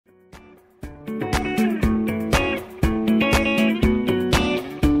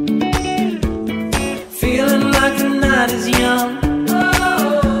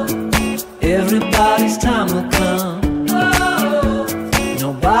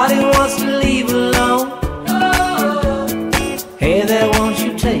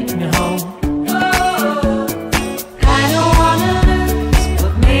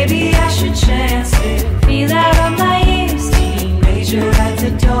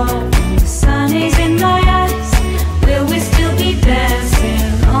door. The sun is in my eyes. Will we still be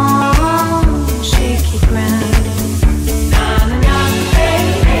dancing on shaky ground?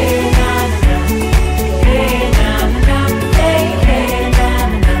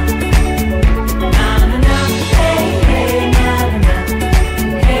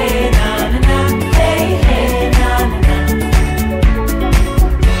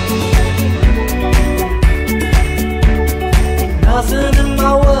 Nothing in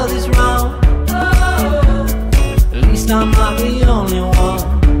my world is wrong. At least I'm not the only one.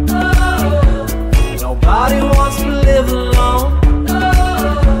 Nobody wants to live alone.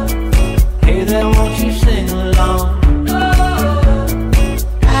 Hey there, won't you sing along?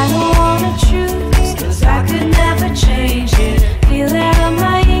 I don't wanna choose, 'cause I could never change it. Feel it on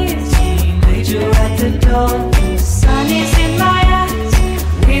my ears, teenager at the door. The sun is in my eyes.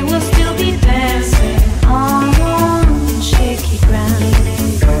 We will still be dancing on shaky ground.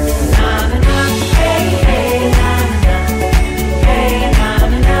 Na na na, hey hey, na na na, hey na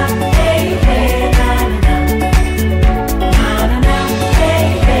na na, hey hey, na na na, na na na, hey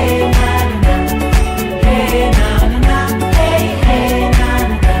hey, na na na, hey na na na, hey hey, na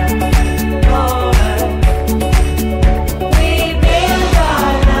na na. Oh, we build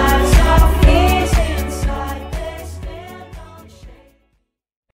our lives off fears inside. They stand on shake.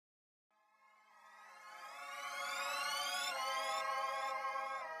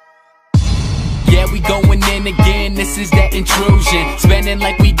 Yeah, we going in again, this is that intrusion. Spending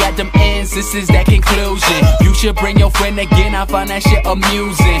like we got them ends, this is that conclusion. You should bring your friend again, I find that shit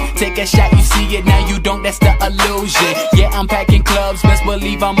amusing. Take a shot, you see it, now you don't, that's the illusion. Yeah, I'm packing clubs, best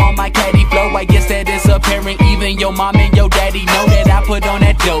believe I'm on my caddy flow. I guess that is apparent, even your mom and your daddy know that I put on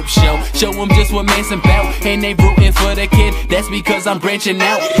that dope show. Show them just what man's about, and they rooting for the kid, that's because I'm branching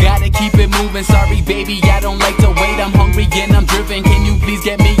out. Gotta keep it moving, sorry baby, I don't like to wait. I'm hungry and I'm driven, can you please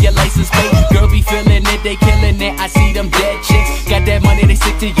get me your license plate? Girl be feeling it, they killing it, I see them dead chicks. Got that money, they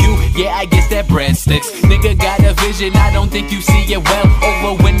stick to you, yeah, I guess that bread sticks. Nigga got a vision, I don't think you see it well.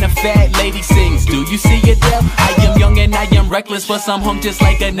 Over when the fat lady sings, do you see it well? I am young and I am reckless, but some hung just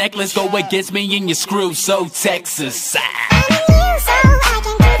like a necklace. Go against me and you screw, so Texas.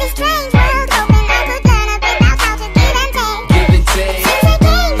 Give and take.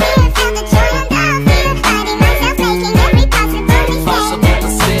 Possible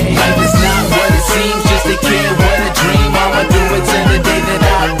mistake. Life is not what it seems, just a kid with a dream. I'ma do it till the day that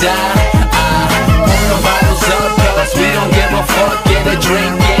I die. Pour the bottles up, cause we don't give a fuck. Get a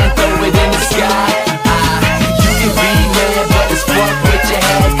drink and throw it in the sky. You can be mad, but it's fuck with your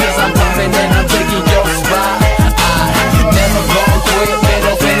head, cause I'm coming and I'm taking your spot. Never gon' quit,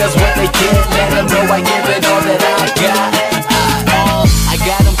 middle fingers what they get. Let them know I give it all that I got. I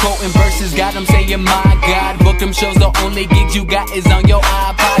got them quoting verses, got them saying my God. Book them shows, the only gigs you got is on your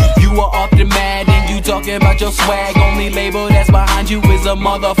iPod. You are off the mat and you talking about your swag. Only label that's behind you is a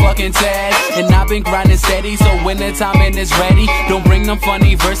motherfucking tag. And I've been grinding steady, so when the timing is ready, don't bring them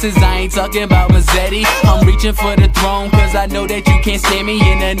funny verses, I ain't talking about Mazzetti. I'm reaching for the throne, cause I know that you can't stand me.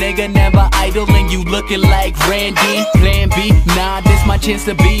 And a nigga never idle and you looking like Randy. Plan B, nah, this my chance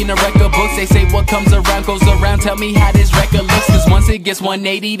to be in the record books. They say what comes around goes around, tell me how this record looks. Cause once it gets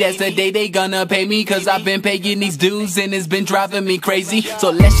 180, that's the day they gonna pay me. Cause I've been paying these dues and it's been driving me crazy. So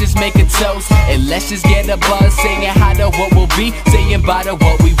let's just make a toast and let's just get a buzz, saying hi to what will be, saying bye to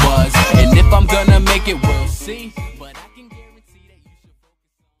what we was.